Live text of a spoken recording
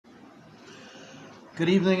Good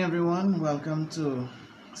evening, everyone. Welcome to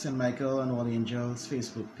St. Michael and All Angels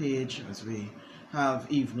Facebook page as we have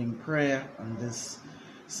evening prayer on this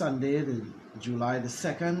Sunday, July the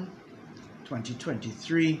 2nd,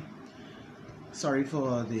 2023. Sorry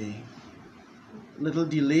for the little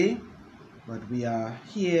delay, but we are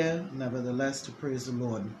here nevertheless to praise the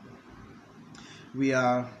Lord. We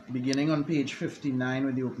are beginning on page 59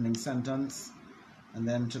 with the opening sentence, and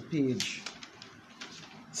then to page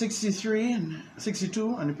 63 and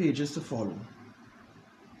 62 and the pages to follow.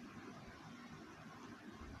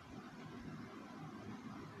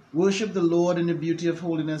 Worship the Lord in the beauty of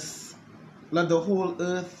holiness. Let the whole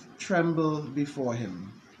earth tremble before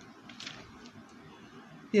him.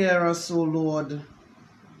 Hear us, O Lord,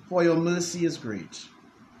 for your mercy is great.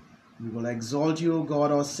 We will exalt you, O God,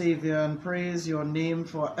 our Savior, and praise your name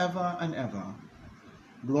forever and ever.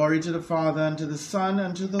 Glory to the Father, and to the Son,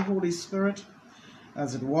 and to the Holy Spirit,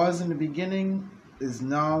 as it was in the beginning, is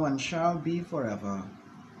now, and shall be forever.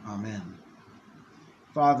 Amen.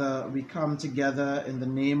 Father, we come together in the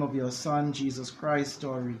name of your Son, Jesus Christ,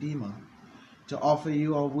 our Redeemer, to offer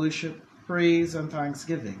you our worship, praise, and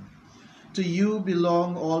thanksgiving. To you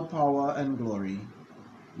belong all power and glory.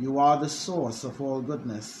 You are the source of all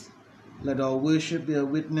goodness. Let our worship be a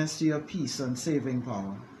witness to your peace and saving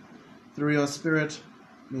power. Through your Spirit,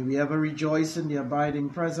 may we ever rejoice in the abiding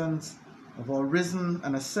presence of our risen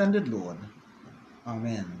and ascended Lord.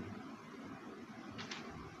 Amen.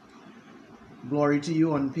 Glory to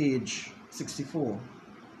you on page 64.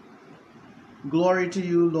 Glory to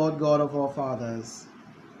you, Lord God of our fathers.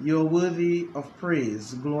 You are worthy of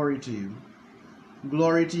praise. Glory to you.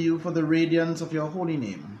 Glory to you for the radiance of your holy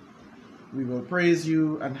name. We will praise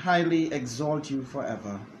you and highly exalt you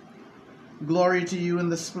forever. Glory to you in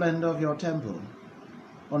the splendor of your temple.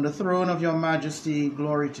 On the throne of your majesty,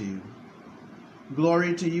 glory to you.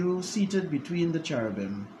 Glory to you, seated between the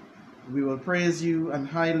cherubim. We will praise you and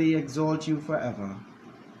highly exalt you forever.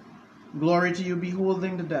 Glory to you,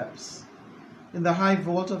 beholding the depths. In the high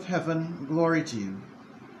vault of heaven, glory to you.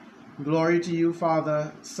 Glory to you,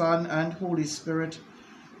 Father, Son, and Holy Spirit.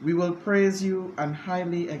 We will praise you and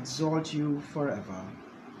highly exalt you forever.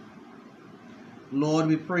 Lord,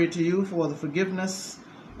 we pray to you for the forgiveness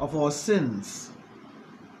of our sins.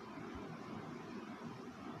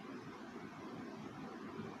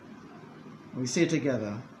 We say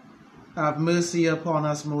together, have mercy upon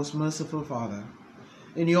us, most merciful Father.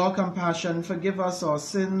 In your compassion, forgive us our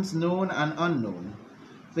sins, known and unknown,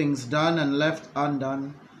 things done and left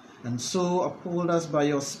undone, and so uphold us by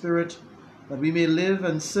your Spirit, that we may live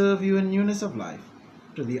and serve you in newness of life,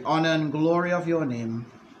 to the honor and glory of your name,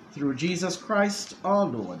 through Jesus Christ our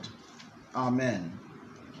Lord. Amen.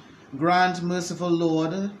 Grant, merciful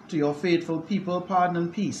Lord, to your faithful people pardon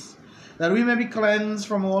and peace, that we may be cleansed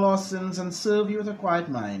from all our sins and serve you with a quiet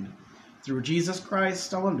mind, through Jesus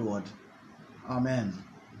Christ our Lord. Amen.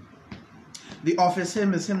 The office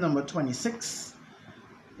hymn is hymn number 26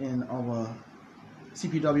 in our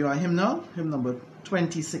CPWI hymnal, hymn number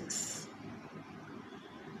 26.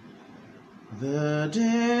 The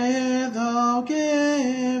day thou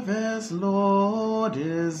gavest, Lord,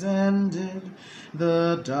 is ended.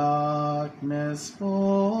 The darkness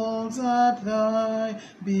falls at thy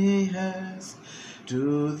behest.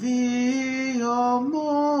 To thee, O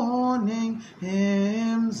morning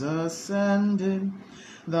hymns ascended,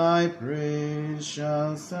 thy praise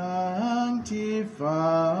shall sanctify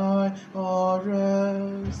our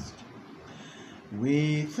rest.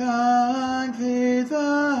 We thank thee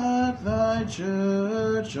that thy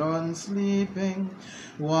church unsleeping,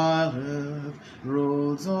 while earth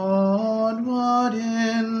rolls onward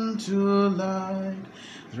into light,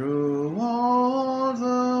 through all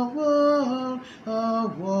the world a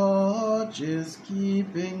watch is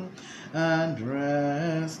keeping, and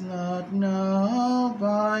rest not now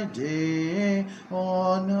by day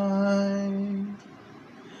or night.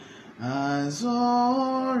 As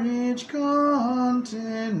o'er each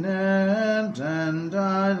continent and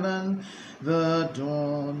island the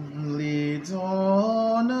dawn leads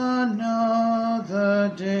on another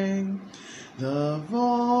day, the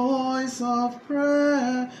voice of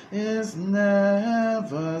prayer is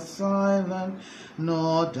never silent,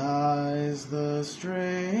 nor dies the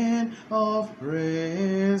strain of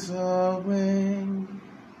praise away.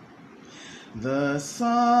 The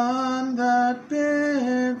sun that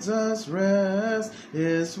bids us rest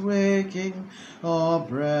is waking our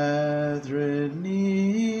brethren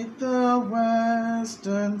 'neath the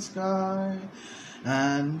western sky,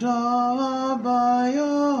 and by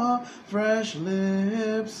our fresh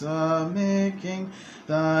lips are making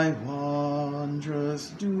thy wondrous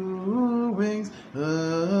doings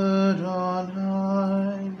heard on high.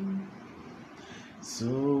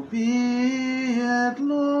 So be it,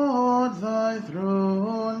 Lord, thy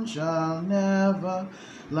throne shall never,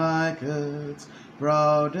 like earth's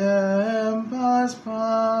proud empires,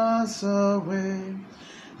 pass away.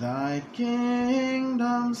 Thy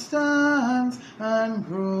kingdom stands and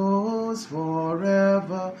grows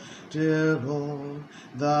forever, till all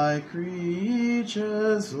thy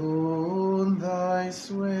creatures own thy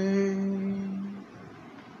sway.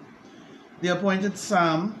 The appointed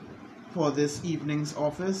psalm for this evening's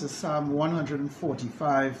office is Psalm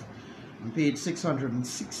 145, on page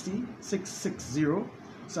 660,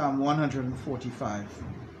 Psalm 145.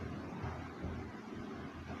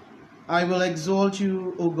 I will exalt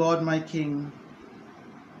you, O God my King,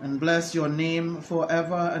 and bless your name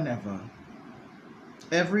forever and ever.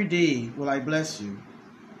 Every day will I bless you,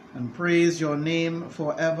 and praise your name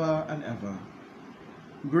forever and ever.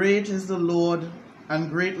 Great is the Lord, and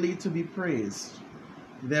greatly to be praised.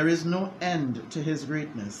 There is no end to his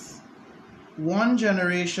greatness. One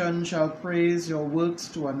generation shall praise your works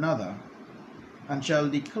to another, and shall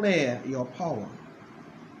declare your power.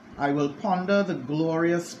 I will ponder the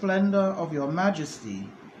glorious splendor of your majesty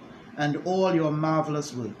and all your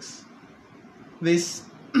marvelous works.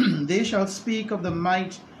 They shall speak of the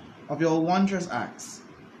might of your wondrous acts,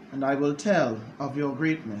 and I will tell of your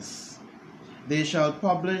greatness. They shall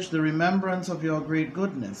publish the remembrance of your great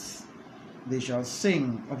goodness. They shall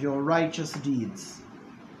sing of your righteous deeds.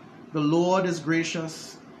 The Lord is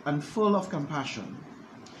gracious and full of compassion,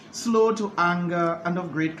 slow to anger and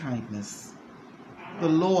of great kindness. The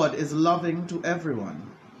Lord is loving to everyone,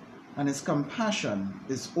 and his compassion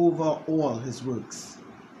is over all his works.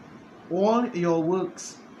 All your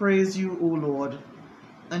works praise you, O Lord,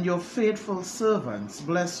 and your faithful servants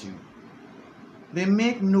bless you. They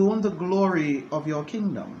make known the glory of your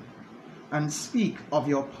kingdom, and speak of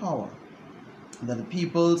your power, that the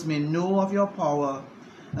peoples may know of your power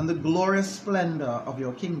and the glorious splendor of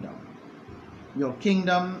your kingdom. Your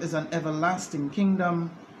kingdom is an everlasting kingdom.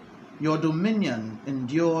 Your dominion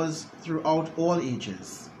endures throughout all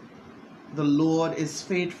ages. The Lord is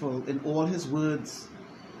faithful in all his words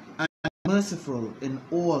and merciful in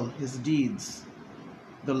all his deeds.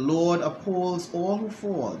 The Lord upholds all who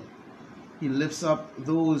fall. He lifts up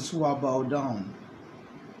those who are bowed down.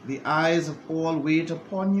 The eyes of all wait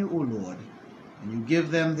upon you, O Lord, and you give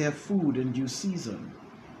them their food in due season.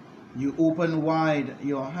 You open wide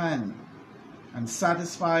your hand and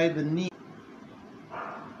satisfy the need.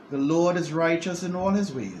 The Lord is righteous in all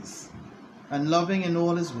his ways, and loving in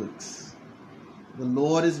all his works. The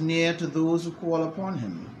Lord is near to those who call upon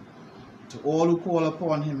him, to all who call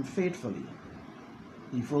upon him faithfully.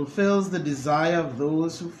 He fulfills the desire of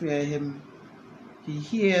those who fear him. He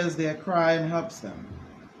hears their cry and helps them.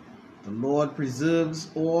 The Lord preserves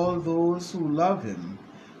all those who love him,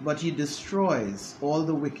 but he destroys all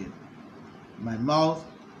the wicked. My mouth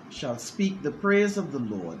shall speak the praise of the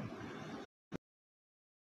Lord,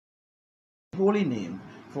 holy name,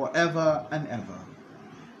 forever and ever.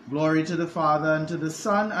 Glory to the Father, and to the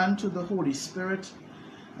Son, and to the Holy Spirit,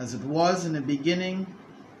 as it was in the beginning,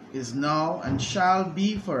 is now, and shall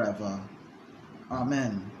be forever.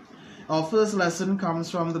 Amen. Our first lesson comes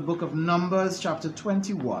from the book of Numbers, chapter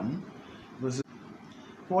 21, verses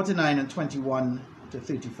 49 and 21 to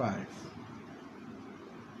 35.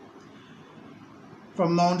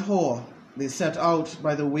 From Mount Hor, they set out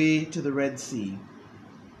by the way to the Red Sea,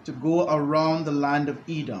 to go around the land of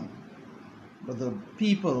Edom. But the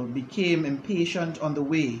people became impatient on the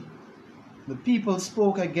way. The people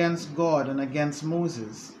spoke against God and against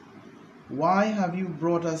Moses. Why have you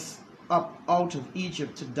brought us up out of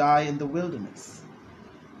Egypt to die in the wilderness?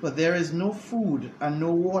 For there is no food and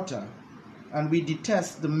no water, and we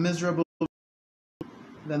detest the miserable.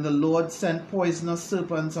 Then the Lord sent poisonous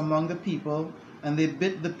serpents among the people, and they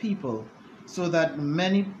bit the people, so that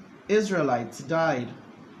many Israelites died.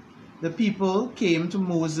 The people came to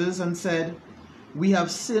Moses and said, We have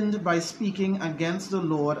sinned by speaking against the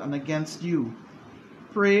Lord and against you.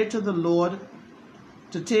 Pray to the Lord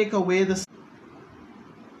to take away the.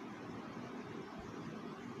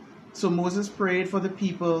 So Moses prayed for the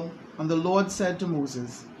people, and the Lord said to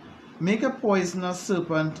Moses, Make a poisonous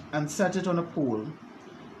serpent and set it on a pole,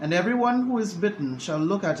 and everyone who is bitten shall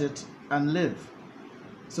look at it and live.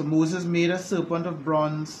 So Moses made a serpent of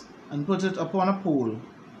bronze and put it upon a pole,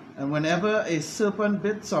 and whenever a serpent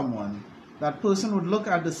bit someone, that person would look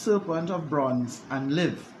at the serpent of bronze and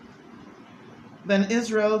live. Then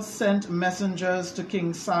Israel sent messengers to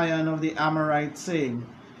King Sihon of the Amorites, saying,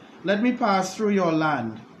 Let me pass through your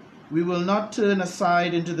land. We will not turn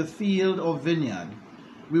aside into the field or vineyard.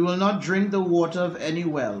 We will not drink the water of any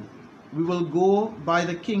well. we will go by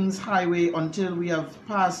the king's highway until we have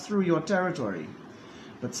passed through your territory.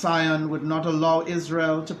 But Sihon would not allow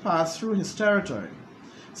Israel to pass through his territory.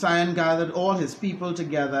 Sihon gathered all his people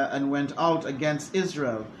together and went out against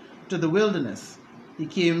Israel to the wilderness. He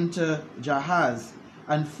came to Jahaz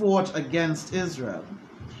and fought against Israel.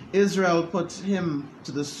 Israel put him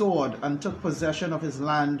to the sword and took possession of his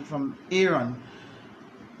land from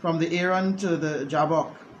the Aron to the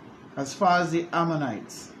Jabbok, as far as the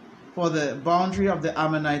Ammonites, for the boundary of the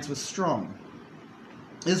Ammonites was strong.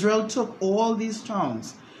 Israel took all these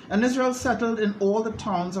towns, and Israel settled in all the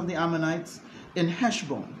towns of the Ammonites, in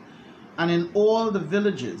Heshbon, and in all the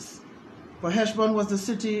villages. For Heshbon was the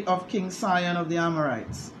city of King Sihon of the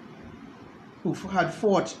Amorites, who had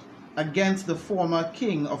fought against the former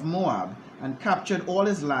king of Moab, and captured all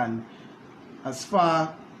his land as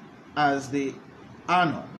far as the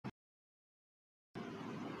Arnon.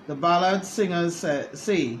 The ballad singers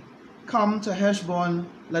say, "Come to Heshbon,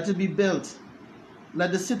 let it be built.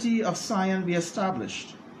 Let the city of Sihon be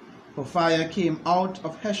established. For fire came out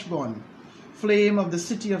of Heshbon, flame of the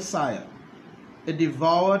city of Sihon. It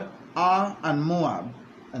devoured Ar and Moab,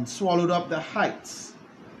 and swallowed up the heights.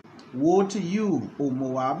 Woe to you, O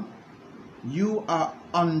Moab! You are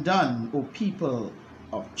undone, O people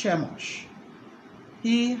of Chemosh.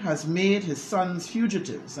 He has made his sons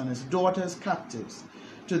fugitives and his daughters captives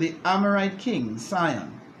to the Amorite king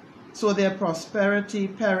Sihon. So their prosperity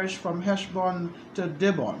perished from Heshbon to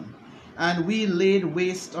Dibon, and we laid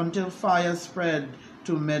waste until fire spread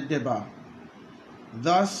to Medeba.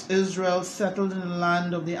 Thus Israel settled in the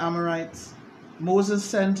land of the Amorites. Moses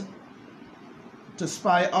sent to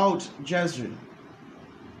spy out Jazer,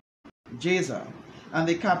 and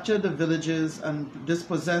they captured the villages and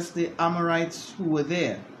dispossessed the Amorites who were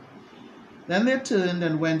there. Then they turned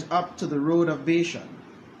and went up to the road of Bashan,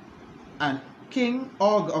 and King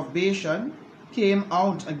Og of Bashan came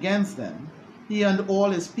out against them, he and all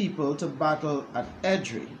his people, to battle at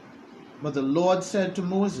Edrei. But the Lord said to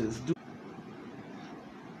Moses,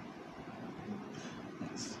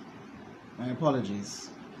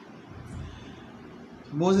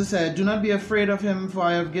 Moses said, "Do not be afraid of him, for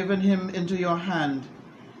I have given him into your hand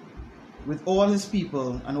with all his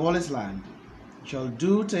people and all his land. You shall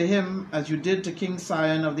do to him as you did to King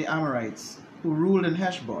Sihon of the Amorites, who ruled in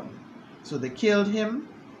Heshbon." So they killed him,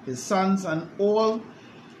 his sons, and all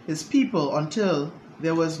his people until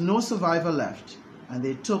there was no survivor left, and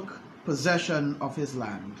they took possession of his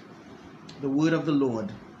land. The word of the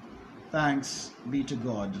Lord. Thanks be to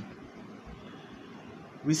God.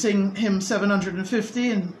 We sing hymn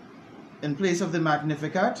 750 in place of the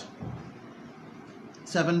Magnificat.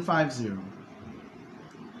 750.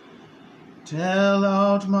 Tell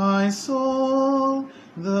out, my soul,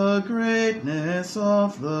 the greatness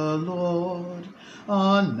of the Lord.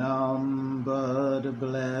 Unnumbered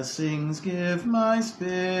blessings give my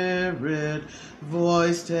spirit,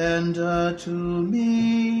 voice tender to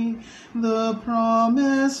me, the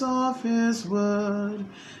promise of his word.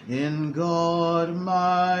 In God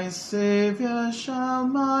my Saviour shall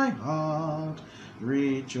my heart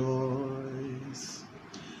rejoice.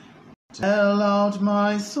 Tell out,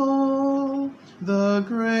 my soul, the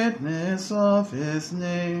greatness of his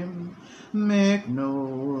name. Make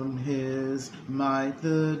known his might,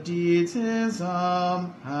 the deeds his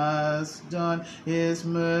arm has done, his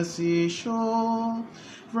mercy show,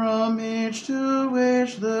 from age to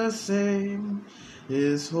age the same.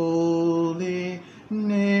 His holy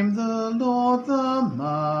name, the Lord, the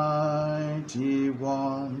mighty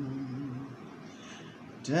one.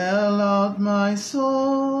 Tell out, my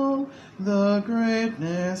soul, the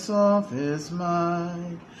greatness of his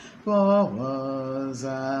might. Powers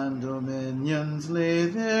and dominions lay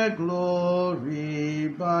their glory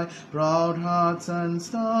by, proud hearts and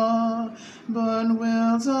stubborn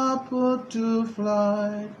wills are put to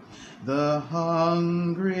flight. The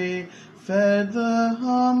hungry fed, the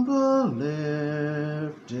humble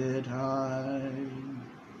lifted high.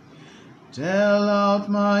 Tell out,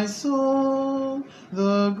 my soul,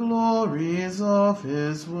 the glories of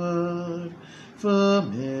his word.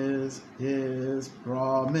 Firm is his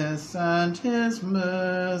promise and his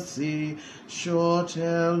mercy sure.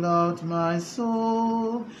 Tell out, my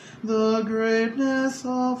soul, the greatness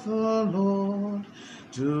of the Lord,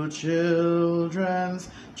 to children's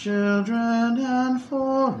children and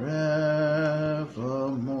forevermore.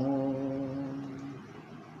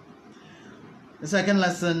 The second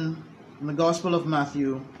lesson in the Gospel of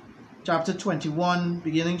Matthew, chapter 21,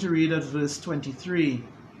 beginning to read at verse 23.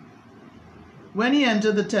 When he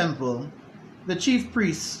entered the temple, the chief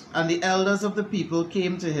priests and the elders of the people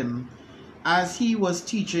came to him as he was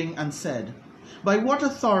teaching and said, By what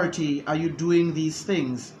authority are you doing these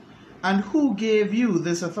things? And who gave you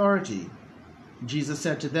this authority?" Jesus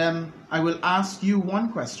said to them, "I will ask you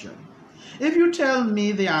one question. If you tell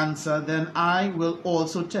me the answer, then I will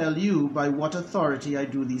also tell you by what authority I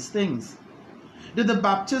do these things. Did the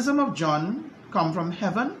baptism of John come from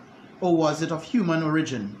heaven, or was it of human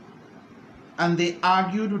origin?" And they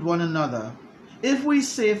argued with one another. "If we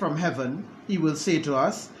say from heaven," he will say to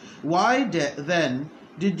us, "why then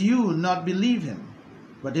did you not believe him?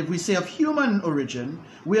 But if we say of human origin,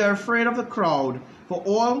 we are afraid of the crowd, for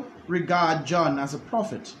all regard John as a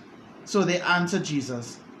prophet." So they answered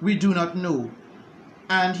Jesus, "We do not know."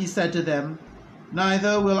 And he said to them,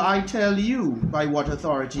 "Neither will I tell you by what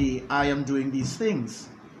authority I am doing these things.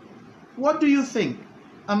 What do you think?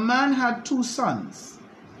 A man had 2 sons.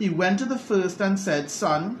 He went to the first and said,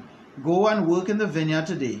 'Son, go and work in the vineyard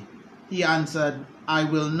today.' He answered, 'I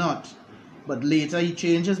will not.' But later he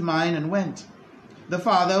changed his mind and went. The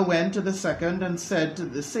father went to the second and said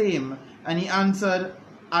the same, and he answered,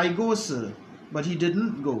 'I go, sir.' But he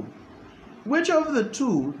didn't go. Which of the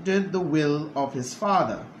 2 did the will of his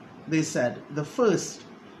father?" They said, "The first."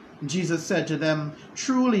 Jesus said to them,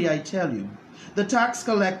 "Truly I tell you, the tax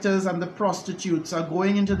collectors and the prostitutes are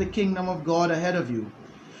going into the kingdom of God ahead of you.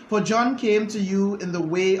 For John came to you in the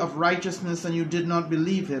way of righteousness, and you did not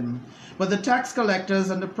believe him. But the tax collectors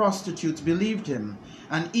and the prostitutes believed him.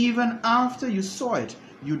 And even after you saw it,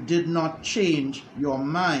 you did not change your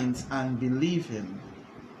minds and believe him."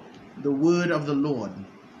 The word of the Lord.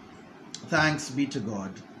 Thanks be to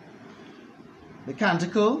God. The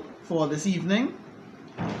canticle for this evening,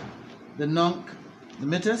 the Nunc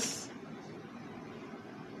Dimittis,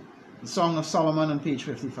 the Song of Solomon on page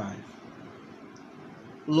 55.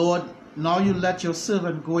 "Lord, now you let your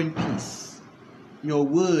servant go in peace. Your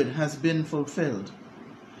word has been fulfilled.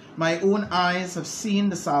 My own eyes have seen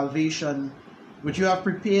the salvation which you have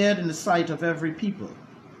prepared in the sight of every people,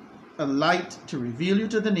 a light to reveal you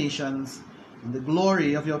to the nations, and the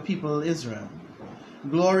glory of your people Israel.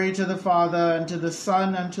 Glory to the Father, and to the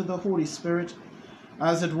Son, and to the Holy Spirit,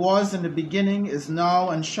 as it was in the beginning, is now,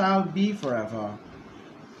 and shall be forever.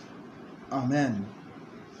 Amen."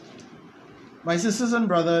 My sisters and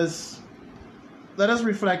brothers, let us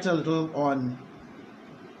reflect a little on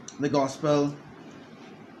the gospel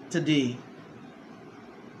today.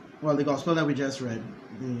 Well, the gospel that we just read,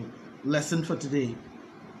 the lesson for today.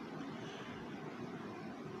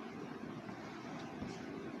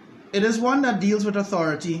 It is one that deals with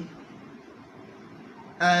authority.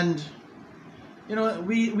 And,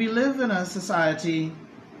 we live in a society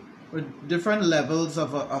with different levels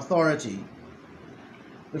of authority.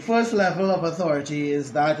 The first level of authority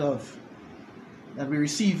is that we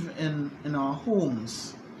receive in our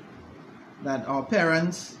homes, that our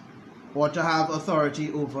parents ought to have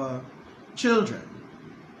authority over children.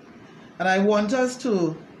 And I want us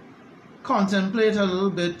to contemplate a little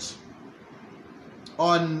bit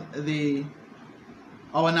on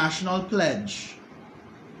our national pledge,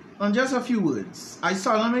 on just a few words. "I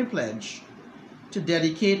solemnly pledge to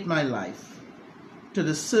dedicate my life to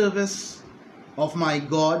the service of my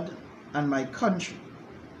God and my country.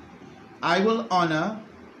 I will honor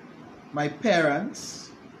my parents,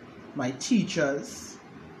 my teachers,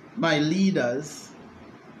 my leaders,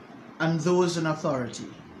 and those in authority."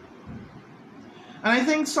 And I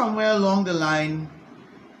think somewhere along the line,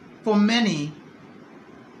 for many,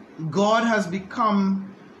 God has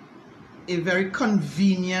become a very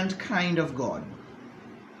convenient kind of God.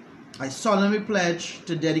 I solemnly pledge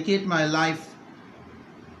to dedicate my life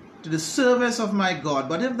to the service of my God.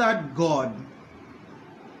 But if that God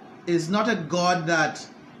is not a God that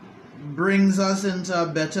brings us into a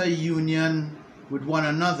better union with one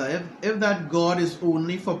another, if that God is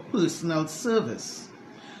only for personal service,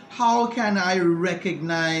 how can I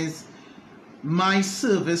recognize my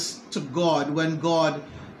service to God when God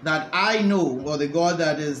that I know, or the God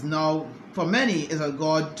that is now for many, is a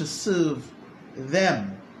God to serve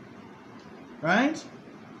them? Right?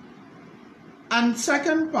 And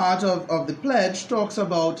second part of the pledge talks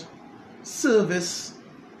about service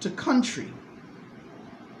to country.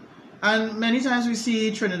 And many times we see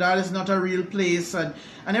Trinidad is not a real place, and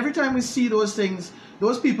every time we see those things,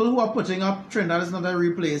 those people who are putting up Trinidad is not a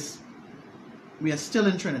real place, we are still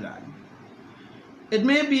in Trinidad. It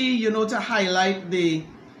may be, to highlight the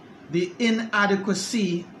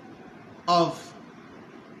inadequacy of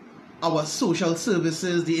our social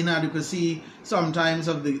services, the inadequacy sometimes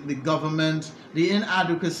of the government, the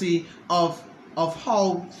inadequacy of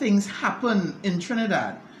how things happen in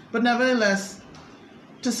Trinidad. But nevertheless,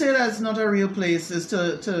 To say that's not a real place is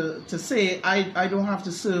to say I don't have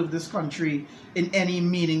to serve this country in any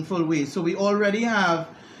meaningful way. So we already have,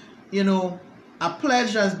 a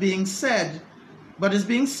pledge that's being said, but it's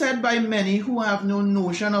being said by many who have no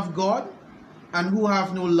notion of God and who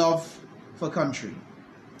have no love for country.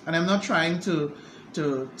 And I'm not trying to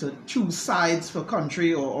choose sides for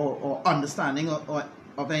country or understanding or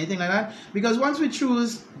of anything like that, because once we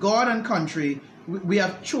choose God and country, we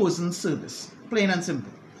have chosen service, plain and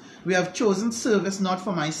simple. We have chosen service not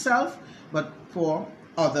for myself, but for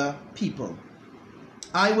other people.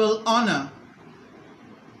 I will honor.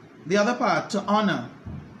 The other part, to honor.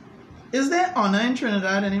 Is there honor in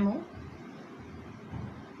Trinidad anymore?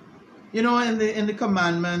 In the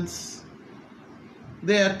commandments,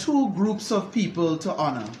 there are two groups of people to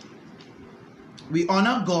honor. We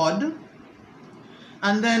honor God,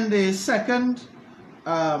 and then the second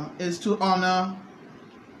is to honor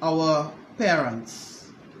our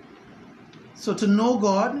parents. So to know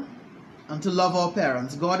God and to love our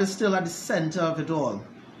parents. God is still at the center of it all.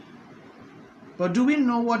 But do we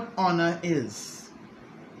know what honor is?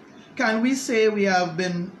 Can we say we have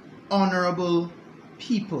been honorable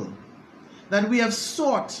people? That we have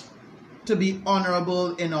sought to be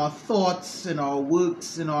honorable in our thoughts, in our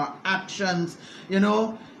works, in our actions,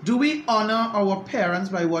 Do we honor our parents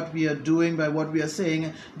by what we are doing, by what we are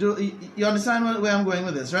saying? Do you understand where I'm going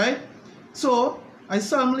with this, right? So, I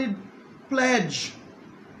solemnly pledge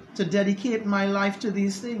to dedicate my life to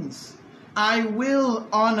these things. I will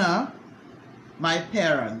honor my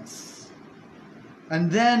parents. And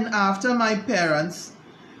then after my parents,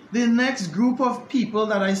 the next group of people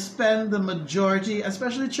that I spend the majority,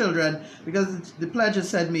 especially children, because the pledge is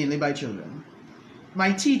said mainly by children.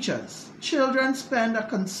 My teachers. Children spend a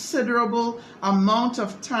considerable amount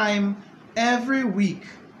of time every week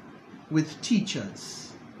with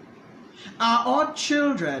teachers. Are our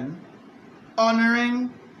children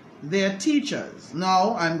honoring their teachers?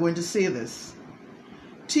 Now, I'm going to say this.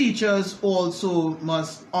 Teachers also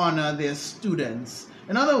must honor their students.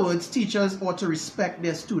 In other words, teachers ought to respect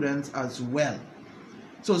their students as well.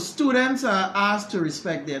 So students are asked to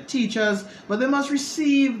respect their teachers, but they must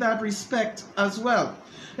receive that respect as well.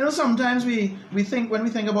 Sometimes we think, when we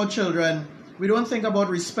think about children, we don't think about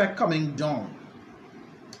respect coming down.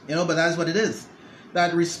 But that's what it is.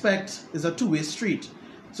 That respect is a two-way street.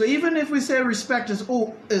 So even if we say respect is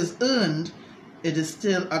earned, it is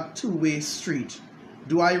still a two-way street.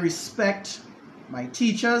 Do I respect my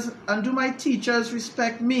teachers, and do my teachers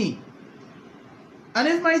respect me? And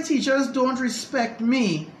if my teachers don't respect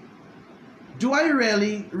me, do I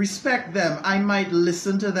really respect them? I might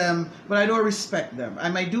listen to them, but I don't respect them. I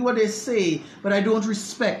might do what they say, but I don't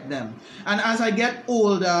respect them. And as I get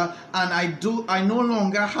older and I no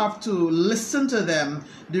longer have to listen to them,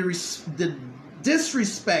 the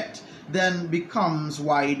disrespect then becomes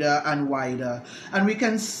wider and wider. And we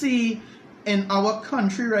can see in our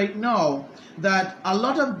country right now that a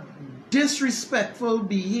lot of disrespectful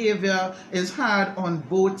behavior is had on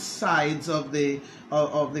both sides of the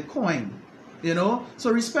coin.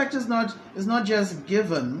 So respect is not just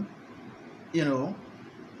given.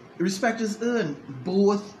 Respect is earned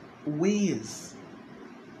both ways.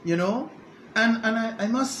 And I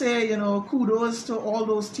must say, kudos to all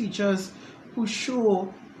those teachers who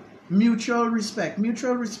show mutual respect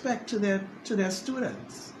to their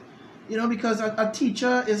students. Because a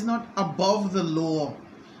teacher is not above the law.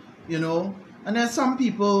 And there's some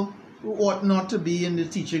people who ought not to be in the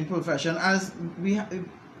teaching profession,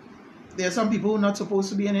 there are some people who are not supposed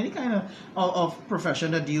to be in any kind of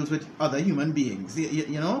profession that deals with other human beings.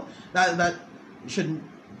 That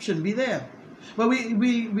shouldn't be there. But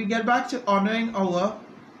we get back to honoring our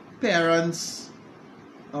parents,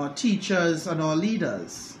 our teachers, and our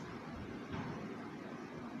leaders.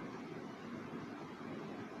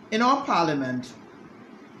 In our parliament,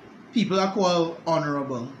 people are called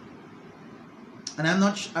honorable. And I'm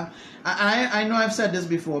not I know I've said this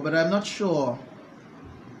before, but I'm not sure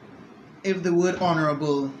if the word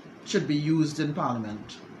honorable should be used in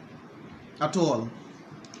parliament at all.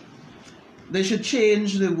 They should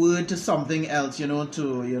change the word to something else,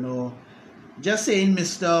 to just saying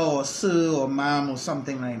Mr. or Sir or Ma'am or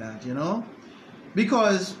something like that,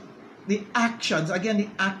 because the actions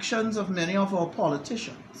of many of our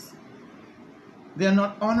politicians, they're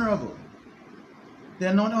not honorable.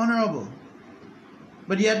 They're not honorable.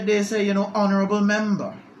 But yet they say, honorable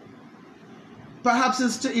member. Perhaps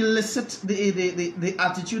it's to elicit the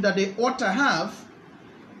attitude that they ought to have,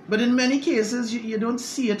 but in many cases you don't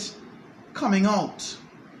see it coming out.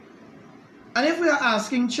 And if we are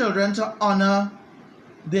asking children to honor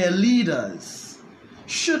their leaders,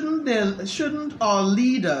 shouldn't our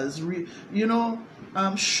leaders,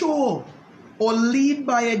 show or lead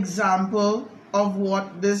by example of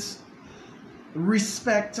what this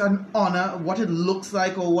respect and honor, what it looks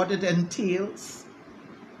like or what it entails?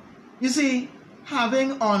 You see,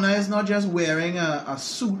 having honor is not just wearing a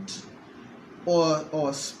suit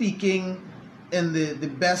or speaking in the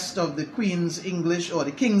best of the Queen's English or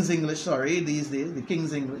the King's English, these days, the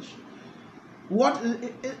King's English. What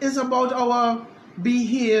is about our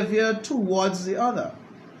behavior towards the other?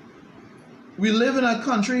 We live in a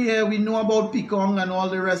country here, we know about Pekong and all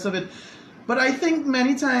the rest of it, but I think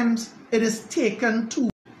many times it is taken too.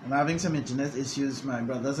 I'm having some internet issues, my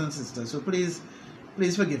brothers and sisters, so please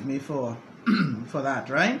forgive me for for that,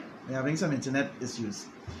 right? We're having some internet issues.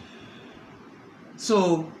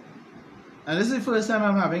 So, and this is the first time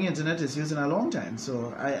I'm having internet issues in a long time,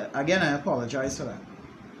 so I apologize for that.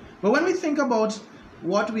 But when we think about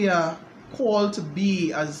what we are called to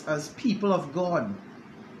be as people of God,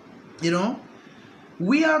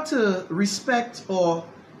 we are to respect or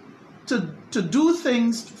to do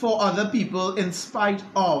things for other people in spite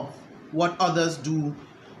of what others do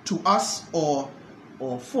to us or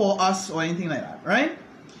for us or anything like that, right?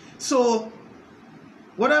 So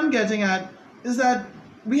what I'm getting at is that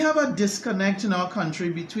we have a disconnect in our country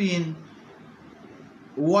between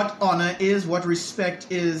what honor is, what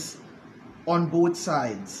respect is on both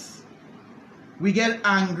sides. We get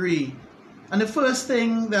angry, and the first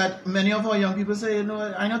thing that many of our young people say, I'm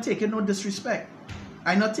not taking no disrespect.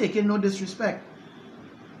 I'm not taking no disrespect.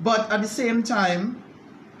 But at the same time,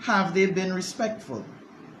 have they been respectful?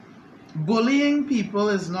 Bullying people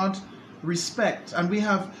is not respect, and we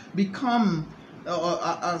have become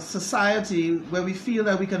a society where we feel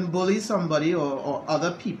that we can bully somebody or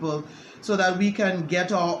other people so that we can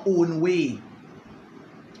get our own way.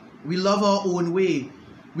 We love our own way.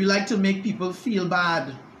 We like to make people feel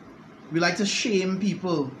bad. We like to shame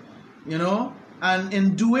people, and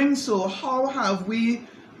in doing so, how have we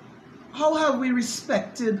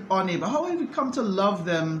respected our neighbor? How have we come to love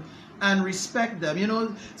them and respect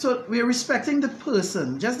them? So we're respecting the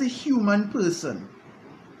person, just the human person,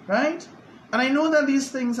 right? And I know that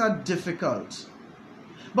these things are difficult,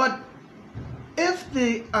 but if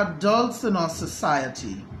the adults in our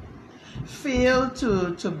society fail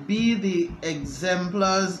to be the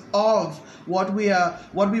exemplars of what we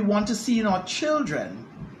want to see in our children,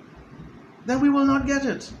 then we will not get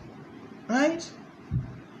it, right?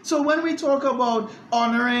 So when we talk about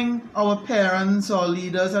honoring our parents, our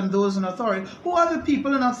leaders, and those in authority, who are the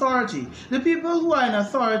people in authority? The people who are in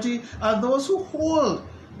authority are those who hold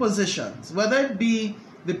positions, whether it be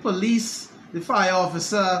the police, the fire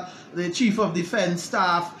officer, the chief of defense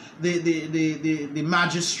staff, the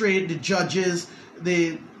magistrate, the judges,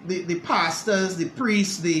 the pastors, the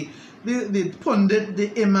priests, the pundit,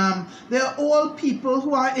 the imam. They are all people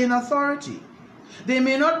who are in authority. They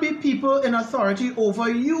may not be people in authority over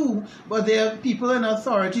you, but they are people in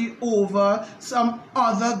authority over some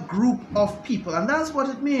other group of people. And that's what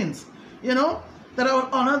it means, that I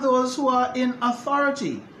would honor those who are in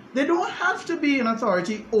authority. They don't have to be in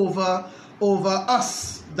authority over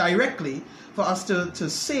us directly for us to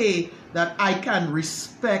say that I can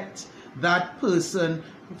respect that person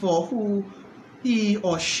for who he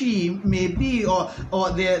or she may be, or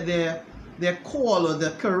their call or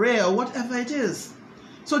their career, or whatever it is.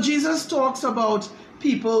 So Jesus talks about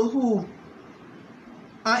people who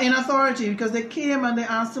are in authority because they came and they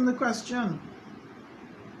asked him the question,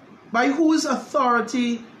 by whose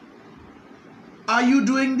authority are you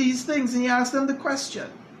doing these things? And he asked them the question.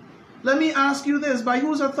 Let me ask you this, by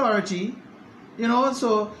whose authority,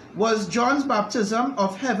 so was John's baptism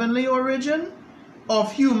of heavenly origin,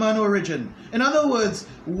 of human origin? In other words,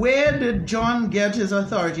 where did John get his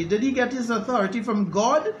authority? Did he get his authority from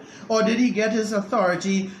God, or did he get his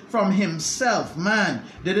authority from himself, man?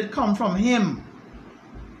 Did it come from him?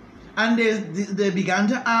 And they began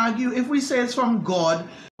to argue. If we say it's from God,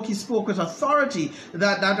 he spoke with authority,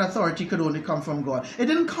 that authority could only come from God. It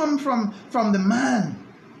didn't come from the man.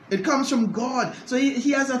 It comes from God. So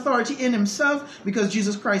he has authority in himself because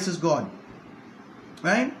Jesus Christ is God.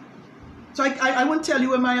 Right? So I won't tell you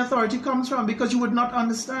where my authority comes from because you would not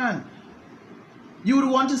understand. You would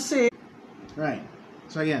want to say, right.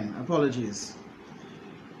 So again, apologies.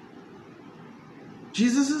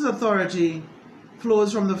 Jesus' authority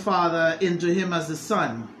flows from the Father into him as the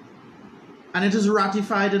Son, and it is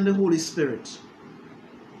ratified in the Holy Spirit.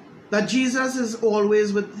 That Jesus is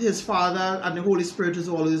always with his Father and the Holy Spirit is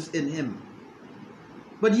always in him.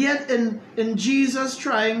 But yet in Jesus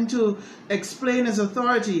trying to explain his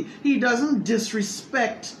authority, he doesn't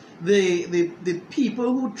disrespect the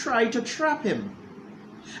people who try to trap him.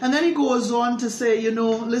 And then he goes on to say,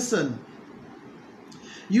 listen,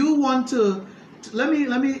 you want to, let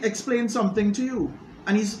me explain something to you.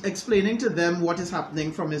 And he's explaining to them what is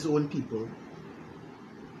happening from his own people.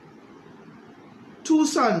 2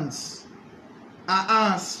 sons are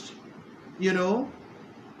asked,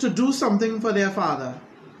 to do something for their father.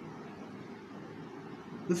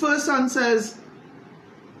 The first son says,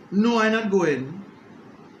 no, I'm not going.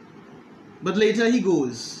 But later he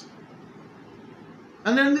goes.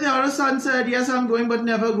 And then the other son said, yes, I'm going, but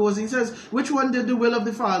never goes. He says, which one did the will of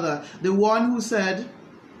the father? The one who said,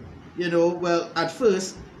 well, at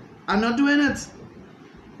first, I'm not doing it.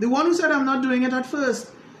 The one who said, I'm not doing it at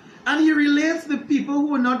first. And he relates the people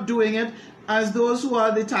who are not doing it as those who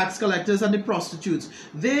are the tax collectors and the prostitutes.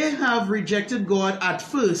 They have rejected God at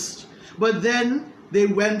first, but then they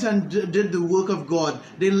went and did the work of God.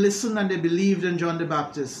 They listened and they believed in John the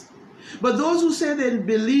Baptist. But those who say they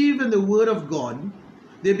believe in the word of God,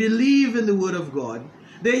 they believe in the word of God,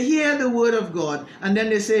 they hear the word of God, and then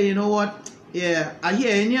they say, you know what, yeah, I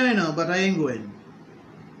hear you, but I ain't going.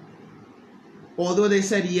 Although they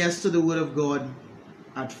said yes to the word of God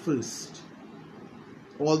at first.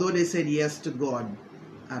 Although they said yes to God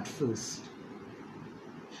at first.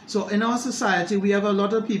 So in our society, we have a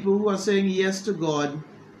lot of people who are saying yes to God,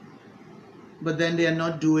 but then they are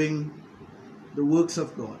not doing the works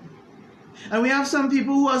of God. And we have some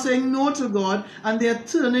people who are saying no to God, and they are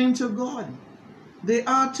turning to God. They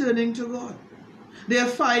are turning to God. They are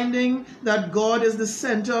finding that God is the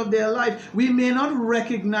center of their life. We may not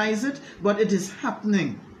recognize it, but it is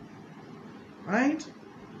happening. Right?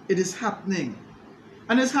 It is happening.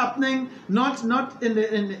 And it's happening not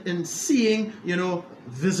in seeing,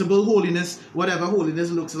 visible holiness, whatever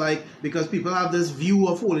holiness looks like, because people have this view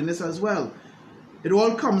of holiness as well. It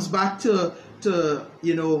all comes back to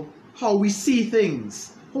how we see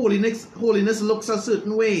things. Holiness looks a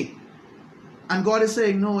certain way. And God is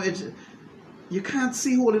saying, no, you can't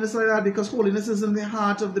see holiness like that, because holiness is in the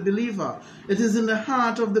heart of the believer. It is in the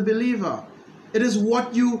heart of the believer. It is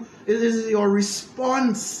your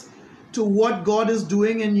response to what God is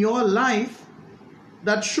doing in your life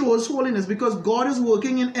that shows holiness, because God is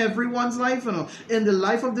working in everyone's life, in the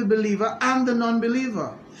life of the believer and the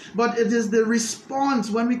non-believer. But it is the response,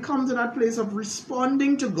 when we come to that place of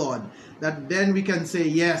responding to God, that then we can say,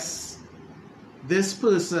 yes, this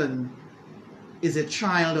person is a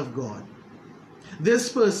child of God.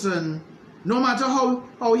 This person, no matter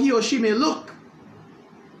how he or she may look,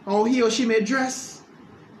 how he or she may dress,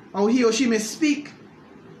 how he or she may speak,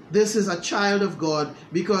 this is a child of God,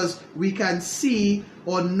 because we can see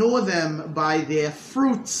or know them by their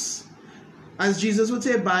fruits. As Jesus would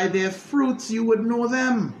say, by their fruits you would know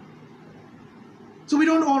them. So we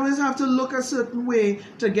don't always have to look a certain way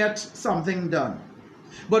to get something done.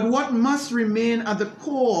 But what must remain at the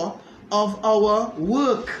core of our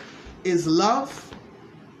work is love.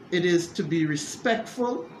 It is to be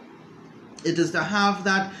respectful. It is to have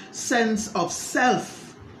that sense of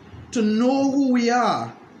self, to know who we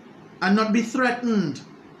are, and not be threatened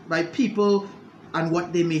by people and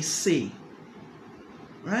what they may say.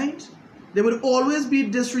 Right? There would always be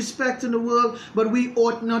disrespect in the world, but we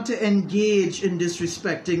ought not to engage in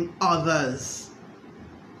disrespecting others.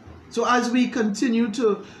 So as we continue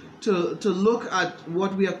to look at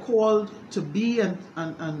what we are called to be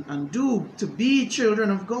and do, to be children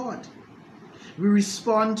of God, we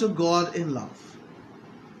respond to God in love.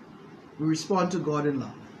 We respond to God in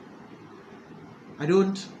love. I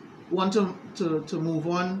don't want to move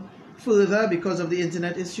on further because of the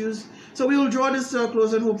internet issues. So we will draw this to a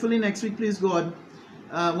close, and hopefully next week, please God,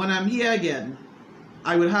 when I'm here again,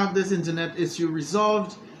 I will have this internet issue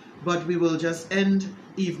resolved, but we will just end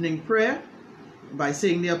evening prayer by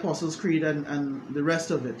saying the Apostles' Creed and the rest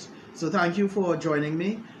of it. So thank you for joining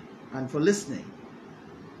me and for listening.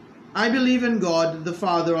 I believe in God, the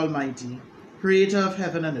Father Almighty, creator of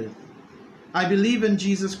heaven and earth. I believe in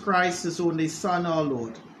Jesus Christ, his only Son, our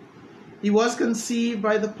Lord. He was conceived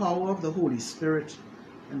by the power of the Holy Spirit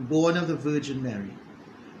and born of the Virgin Mary.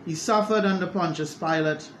 He suffered under Pontius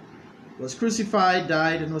Pilate, was crucified,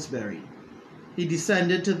 died, and was buried. He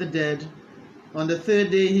descended to the dead. On the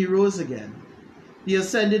third day he rose again. He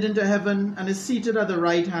ascended into heaven and is seated at the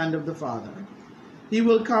right hand of the Father. He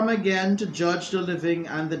will come again to judge the living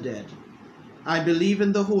and the dead. I believe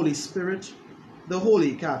in the Holy Spirit, the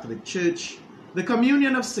Holy Catholic Church, the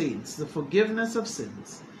communion of saints, the forgiveness of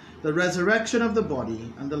sins, the resurrection of the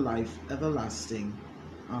body, and the life everlasting.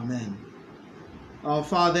 Amen. Our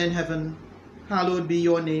Father in heaven, hallowed be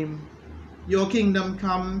your name. Your kingdom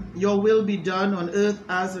come, your will be done on earth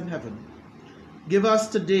as in heaven. Give us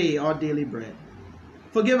today our daily bread.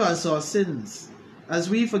 Forgive us our sins, as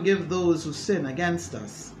we forgive those who sin against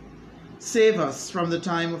us. Save us from the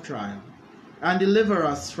time of trial, and deliver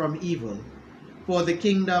us from evil. For the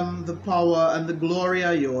kingdom, the power, and the glory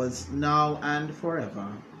are yours, now and forever.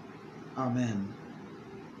 Amen.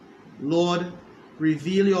 Lord,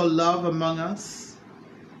 reveal your love among us,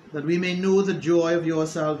 that we may know the joy of your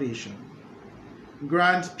salvation.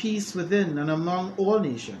 Grant peace within and among all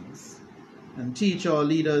nations, and teach our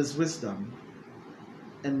leaders wisdom.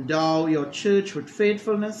 Endow your church with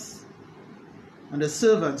faithfulness, and the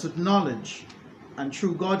servants with knowledge and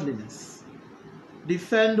true godliness.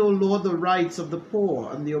 Defend, O Lord, the rights of the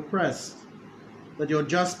poor and the oppressed, that your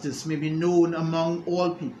justice may be known among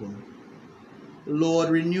all people. Lord,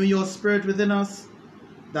 renew your spirit within us,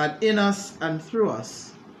 that in us and through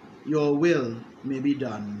us your will may be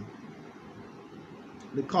done.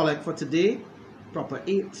 The collect for today, proper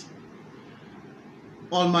 8.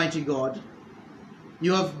 Almighty God,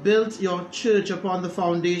 you have built your church upon the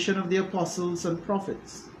foundation of the apostles and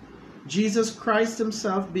prophets, Jesus Christ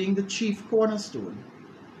himself being the chief cornerstone.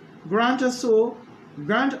 Grant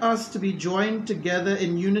us to be joined together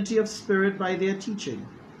in unity of spirit by their teaching,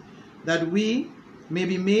 that we may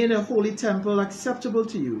be made a holy temple acceptable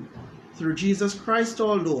to you, through Jesus Christ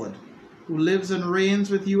our Lord, who lives and reigns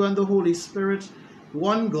with you and the Holy Spirit,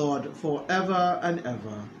 one God, forever and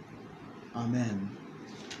ever. Amen.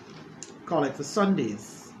 Collect for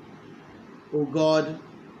Sundays. O God,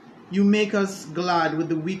 you make us glad with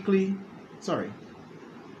the weekly,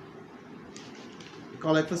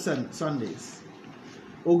 collect for Sundays.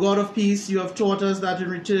 O God of peace, you have taught us that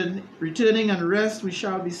in returning and rest we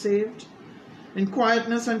shall be saved. In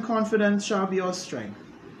quietness and confidence shall be our strength.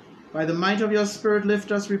 By the might of your Spirit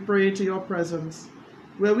lift us, we pray, to your presence,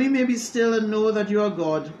 where we may be still and know that you are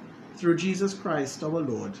God, through Jesus Christ our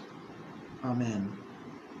Lord. Amen.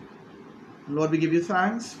 Lord, we give you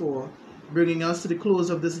thanks for bringing us to the close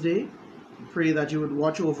of this day. We pray that you would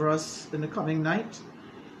watch over us in the coming night.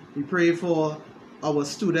 We pray for our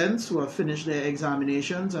students who have finished their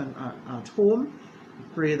examinations and are at home. We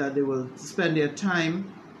pray that they will spend their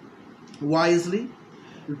time wisely.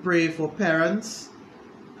 We pray for parents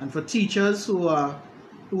and for teachers who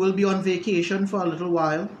will be on vacation for a little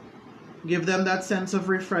while. Give them that sense of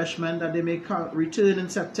refreshment that they may return in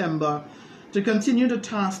September to continue the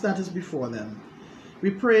task that is before them. We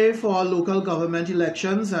pray for our local government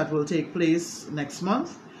elections that will take place next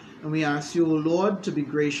month. And we ask you, O Lord, to be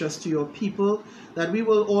gracious to your people, that we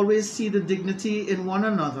will always see the dignity in one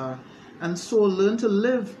another, and so learn to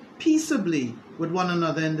live peaceably with one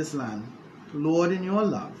another in this land. Lord, in your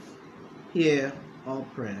love, hear our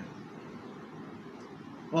prayer.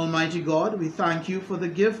 Almighty God, we thank you for the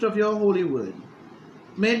gift of your holy word.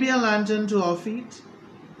 May it be a lantern to our feet,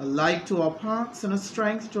 a light to our paths, and a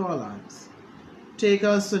strength to our lives. Take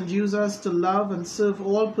us and use us to love and serve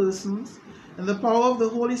all persons in the power of the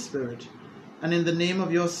Holy Spirit, and in the name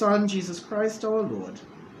of your Son, Jesus Christ our Lord.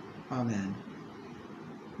 Amen.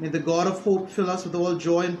 May the God of hope fill us with all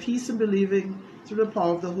joy and peace in believing, through the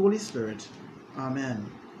power of the Holy Spirit.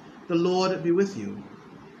 Amen. The Lord be with you.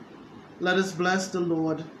 Let us bless the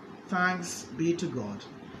Lord. Thanks be to God.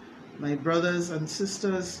 My brothers and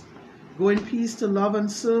sisters, go in peace to love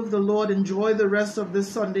and serve the Lord. Enjoy the rest of this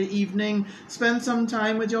Sunday evening. Spend some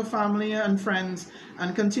time with your family and friends,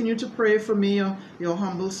 and continue to pray for me, your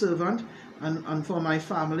humble servant, and for my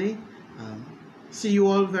family. See you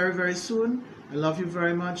all very, very soon. I love you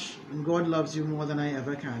very much, and God loves you more than I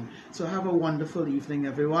ever can. So have a wonderful evening,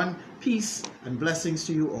 everyone. Peace and blessings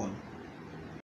to you all.